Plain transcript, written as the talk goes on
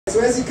So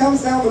as he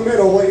comes down the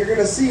middle, what you're going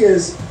to see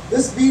is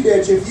this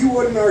V-ditch, if you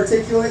wouldn't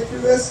articulate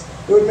through this,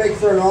 it would make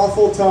for an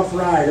awful tough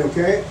ride,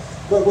 okay?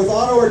 But with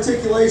auto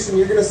articulation,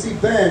 you're going to see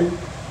Ben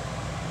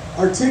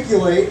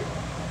articulate.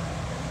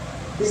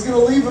 He's going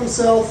to leave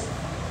himself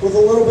with a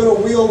little bit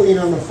of wheel lean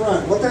on the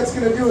front. What that's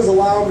going to do is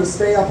allow him to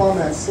stay up on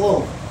that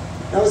slope.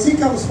 Now as he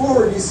comes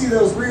forward, you see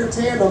those rear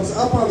tandems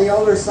up on the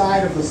other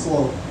side of the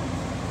slope.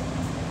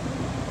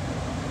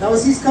 Now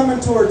as he's coming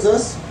towards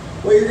us,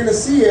 what you're going to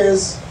see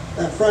is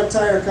that front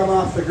tire come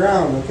off the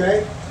ground,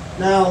 okay?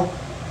 Now,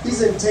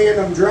 he's in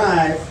tandem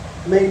drive,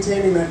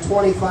 maintaining that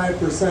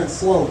 25%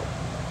 slope.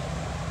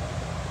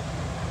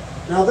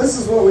 Now this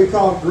is what we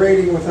call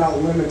grading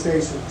without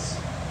limitations.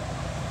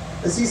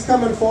 As he's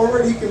coming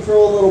forward, he can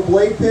throw a little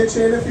blade pitch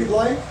in if you'd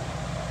like.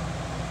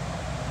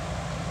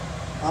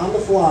 On the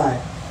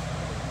fly.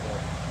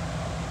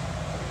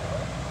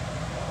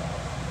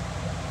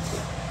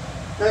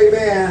 Now you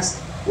may ask,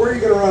 where are you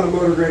going to run a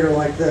motor grader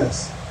like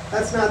this?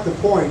 That's not the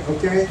point,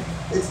 okay?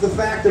 It's the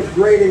fact of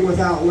grading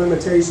without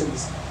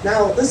limitations.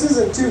 Now, this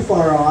isn't too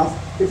far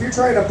off. If you're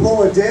trying to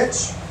pull a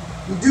ditch,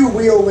 you do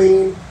wheel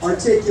lean,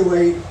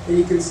 articulate, and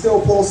you can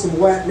still pull some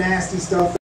wet, nasty stuff